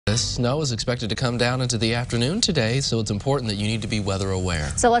This snow is expected to come down into the afternoon today, so it's important that you need to be weather aware.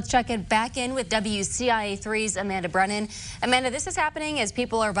 So let's check it back in with WCIA3's Amanda Brennan. Amanda, this is happening as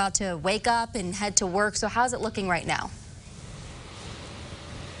people are about to wake up and head to work. So how's it looking right now?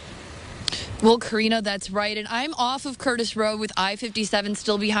 Well, Karina, that's right. And I'm off of Curtis Road with I-57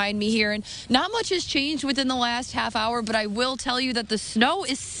 still behind me here. And not much has changed within the last half hour, but I will tell you that the snow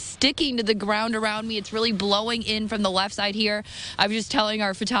is sticking to the ground around me. It's really blowing in from the left side here. I was just telling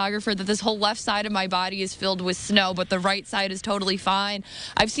our photographer that this whole left side of my body is filled with snow, but the right side is totally fine.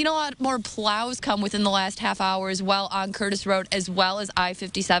 I've seen a lot more plows come within the last half hour as well on Curtis Road, as well as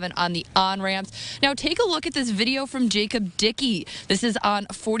I-57 on the on-ramps. Now, take a look at this video from Jacob Dickey. This is on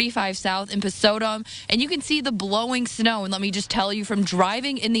 45 South in Pesotum, and you can see the blowing snow. And let me just tell you, from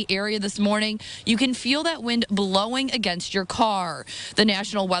driving in the area this morning, you can feel that wind blowing against your car. The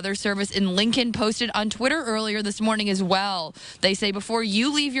National Weather Service in Lincoln posted on Twitter earlier this morning as well. They say before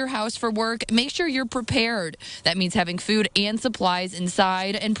you leave your house for work, make sure you're prepared. That means having food and supplies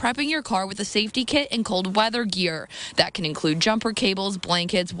inside and prepping your car with a safety kit and cold weather gear. That can include jumper cables,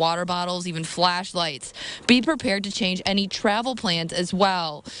 blankets, water bottles, even flashlights. Be prepared to change any travel plans as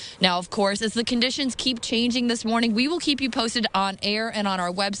well. Now, of course, as the conditions keep changing this morning, we will keep you posted on air and on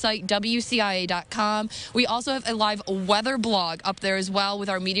our website, WCIA.com. We also have a live weather blog up there as well with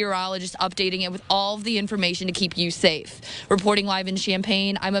our meteorologist updating it with all of the information to keep you safe. Reporting live in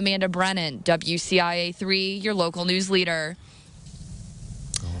Champaign, I'm Amanda Brennan, WCIA3, your local news leader.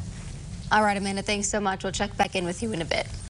 All right, Amanda, thanks so much. We'll check back in with you in a bit.